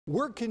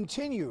Work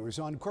continues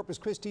on Corpus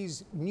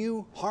Christi's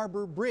new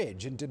Harbor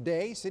Bridge, and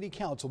today City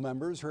Council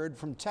members heard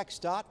from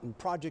TxDOT and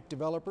project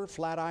developer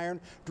Flatiron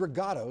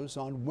Dragados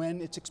on when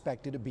it's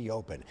expected to be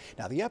open.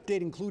 Now, the update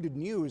included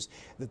news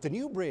that the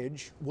new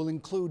bridge will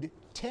include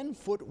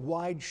 10-foot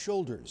wide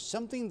shoulders,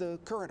 something the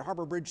current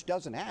Harbor Bridge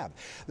doesn't have.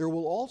 There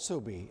will also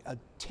be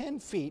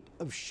 10 feet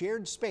of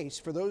shared space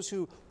for those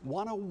who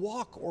want to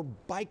walk or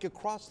bike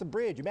across the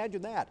bridge.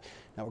 Imagine that.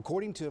 Now,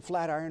 according to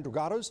Flatiron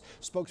Dragados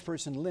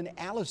spokesperson Lynn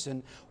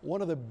Allison, one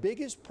of the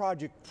biggest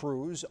project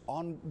crews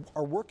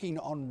are working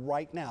on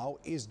right now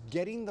is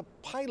getting the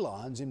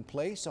pylons in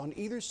place on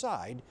either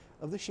side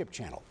of the ship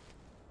channel.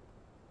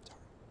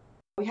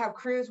 We have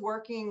crews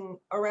working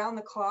around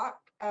the clock.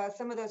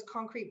 Some of those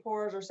concrete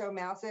pours are so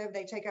massive,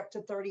 they take up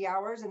to 30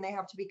 hours and they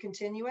have to be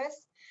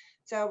continuous.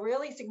 So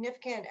really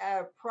significant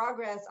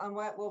progress on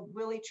what will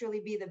really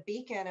truly be the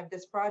beacon of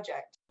this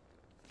project.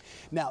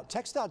 Now,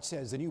 TxDOT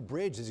says the new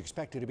bridge is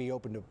expected to be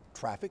open to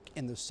traffic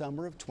in the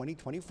summer of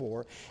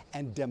 2024,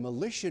 and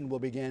demolition will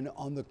begin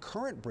on the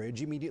current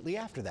bridge immediately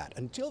after that.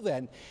 Until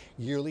then,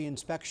 yearly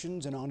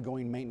inspections and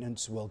ongoing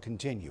maintenance will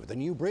continue. The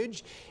new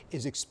bridge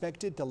is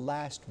expected to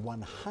last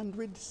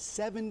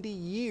 170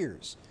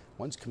 years.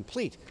 Once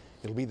complete,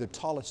 it'll be the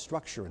tallest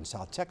structure in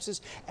South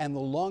Texas and the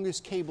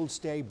longest cable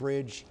stay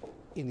bridge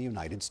in the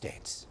United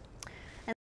States.